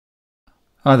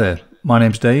Hi there, my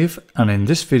name's Dave, and in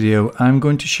this video I'm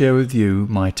going to share with you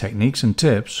my techniques and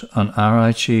tips on how I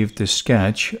achieved this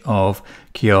sketch of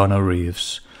Keanu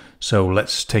Reeves. So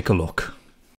let's take a look.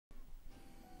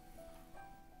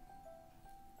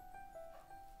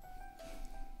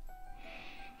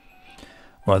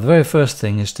 Right, the very first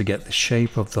thing is to get the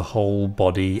shape of the whole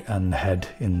body and head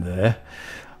in there,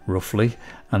 roughly,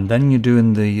 and then you're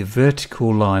doing the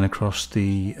vertical line across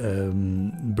the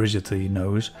bridge of the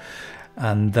nose,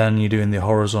 and then you're doing the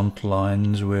horizontal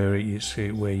lines where you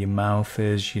see where your mouth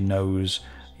is, your nose,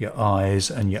 your eyes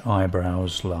and your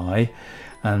eyebrows lie,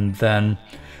 and then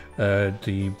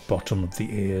the bottom of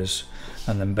the ears,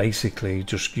 and then basically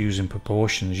just using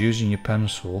proportions, using your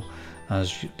pencil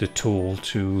as the tool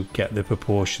to get the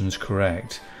proportions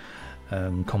correct,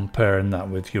 comparing that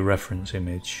with your reference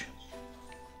image.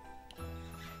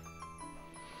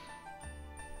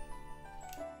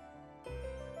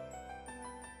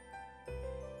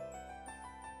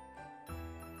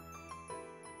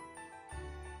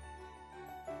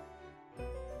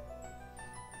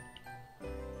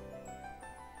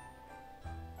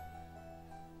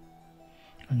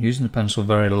 I'm using the pencil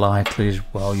very lightly as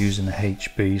well, using a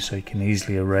HB so you can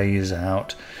easily erase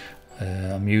out.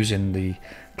 I'm using the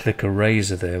click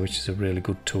eraser there, which is a really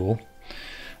good tool.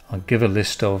 I'll give a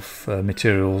list of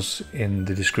materials in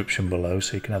the description below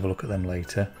so you can have a look at them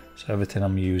later. So everything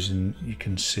I'm using you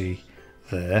can see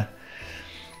there.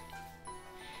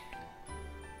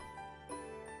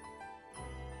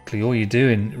 All you're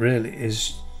doing really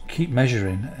is keep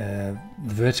measuring the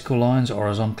vertical lines,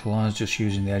 horizontal lines, just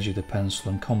using the edge of the pencil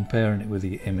and comparing it with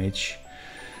the image.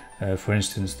 For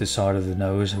instance, the side of the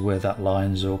nose, where that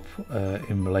lines up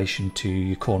in relation to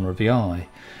your corner of the eye,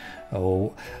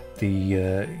 or the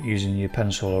using your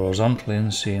pencil horizontally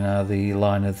and seeing how the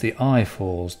line of the eye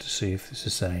falls to see if it's the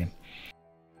same.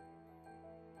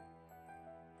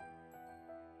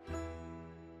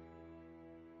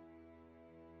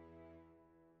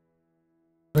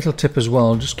 Little tip as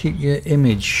well, just keep your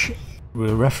image,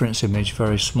 your reference image,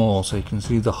 very small so you can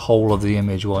see the whole of the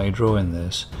image while you're drawing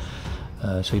this.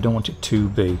 So you don't want it too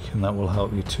big, and that will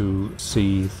help you to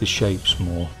see the shapes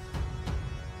more.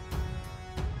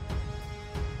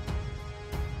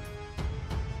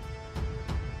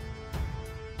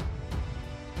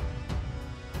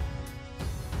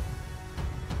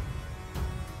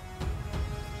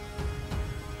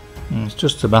 And it's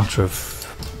just a matter of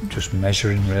just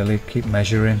measuring, really. Keep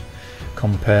measuring,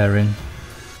 comparing,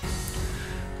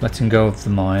 letting go of the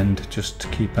mind, just to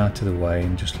keep out of the way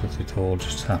and just let it all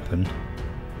just happen.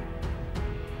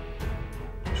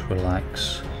 Just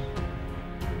relax.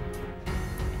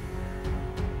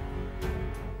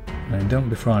 And don't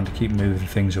be frightened to keep moving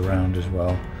things around as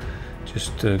well.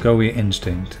 Just go with your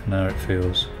instinct and how it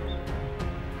feels.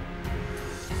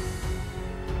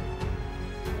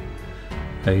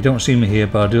 You don't see me here,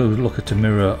 but I do look at the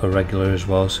mirror regular as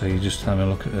well, so you just have a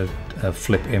look at a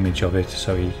flip image of it,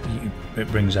 so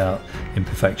it brings out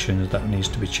imperfections that needs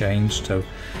to be changed. So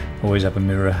always have a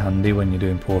mirror handy when you're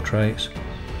doing portraits.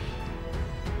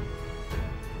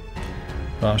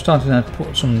 Right, I'm starting now to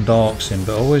put some darks in,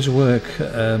 but always work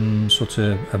sort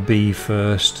of a B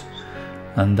first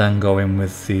and then go in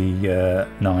with the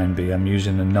 9B. I'm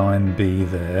using a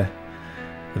 9B there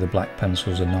with the black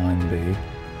pencils, a 9B.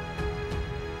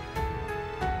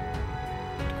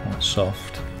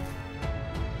 Soft.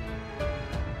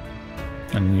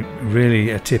 And really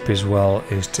a tip as well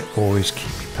is to always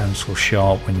keep your pencil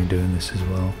sharp when you're doing this as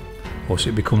well, or else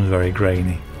it becomes very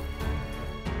grainy.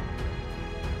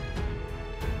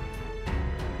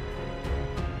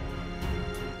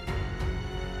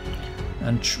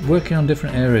 And working on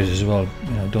different areas as well,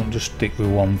 you know, don't just stick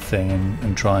with one thing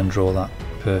and try and draw that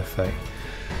perfect.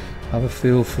 Have a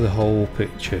feel for the whole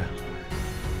picture.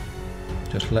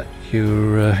 Just let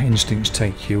your instincts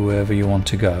take you wherever you want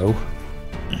to go.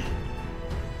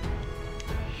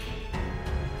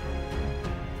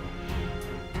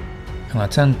 And I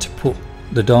tend to put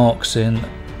the darks in,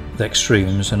 the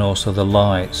extremes, and also the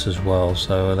lights as well,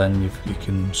 so then you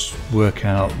can work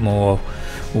out more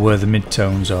where the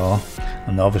midtones are,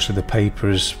 and obviously the paper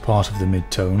is part of the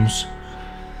midtones.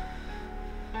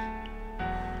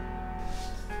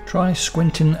 Try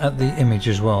squinting at the image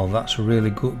as well. That's a really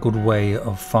good way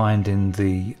of finding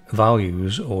the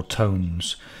values or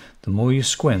tones. The more you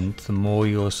squint, the more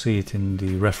you'll see it in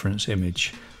the reference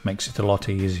image. Makes it a lot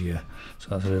easier.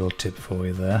 So that's a little tip for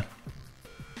you there.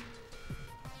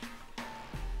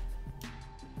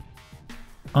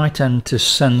 I tend to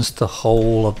sense the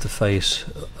whole of the face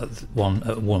at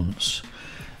once,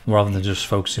 rather than just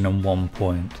focusing on one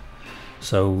point.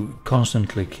 So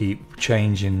constantly keep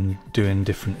changing, doing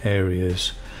different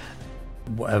areas,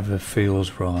 whatever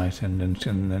feels right, and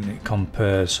then it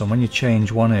compares. So when you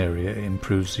change one area, it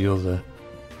improves the other.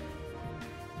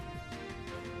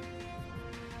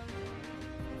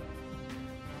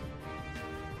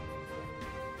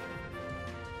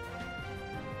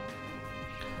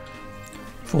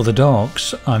 For the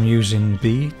darks, I'm using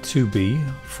B, 2B,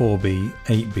 4B,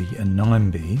 8B and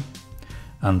 9B,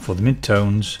 and for the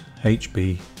midtones,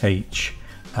 HB, H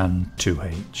and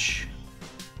 2H.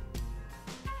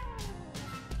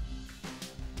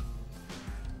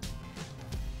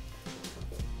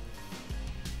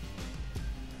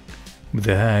 With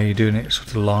the hair, you're doing it sort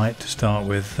of light to start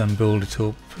with, then build it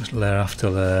up layer after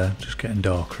layer, just getting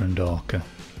darker and darker.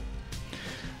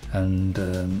 And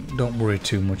don't worry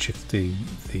too much if the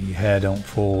hair don't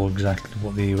fall exactly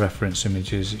what the reference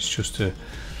image is.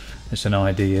 It's an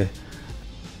idea.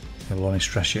 It'll only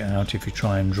stress it out if you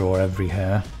try and draw every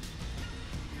hair.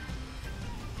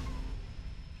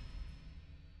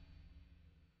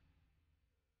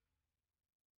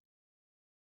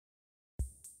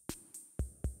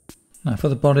 Now for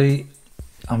the body,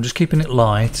 I'm just keeping it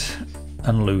light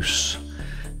and loose,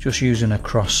 just using a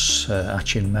cross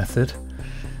hatching method.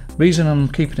 Reason I'm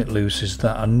keeping it loose is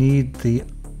that I need the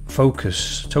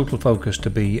focus, total focus, to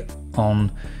be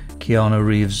on Keanu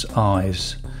Reeves'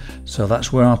 eyes. So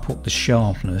that's where I put the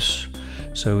sharpness.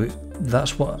 So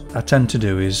that's what I tend to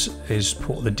do, is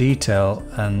put the detail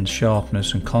and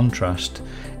sharpness and contrast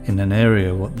in an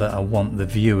area that I want the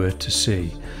viewer to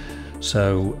see.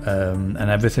 So and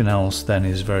everything else then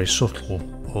is very subtle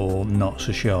or not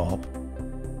so sharp.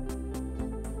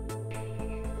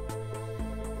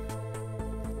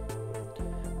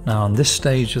 Now on this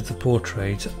stage of the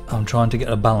portrait, I'm trying to get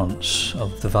a balance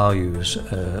of the values.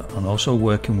 I'm also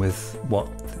working with what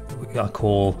I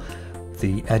call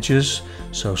the edges,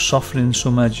 so softening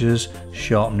some edges,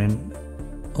 sharpening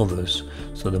others.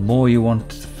 So the more you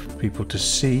want people to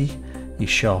see, you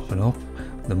sharpen up,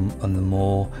 and the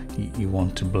more you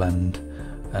want to blend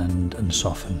and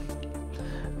soften.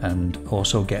 And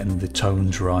also getting the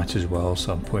tones right as well,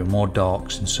 so I'm putting more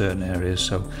darks in certain areas.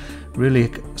 So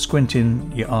really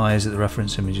squinting your eyes at the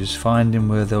reference images, finding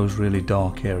where those really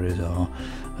dark areas are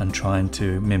and trying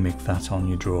to mimic that on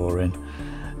your drawing,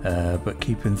 but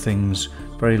keeping things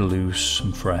very loose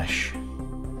and fresh.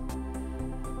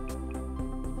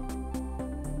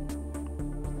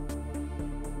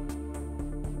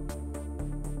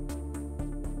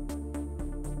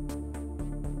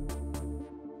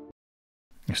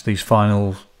 It's these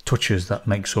final touches that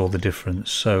makes all the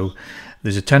difference. So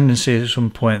there's a tendency at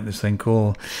some point to think,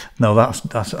 oh no,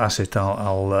 that's it,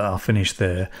 I'll finish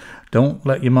there. Don't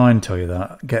let your mind tell you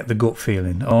that. Get the gut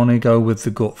feeling. Only go with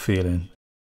the gut feeling.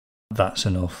 That's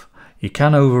enough. You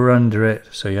can over render it,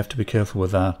 so you have to be careful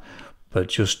with that, but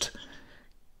just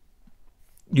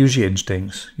use your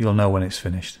instincts. You'll know when it's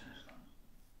finished.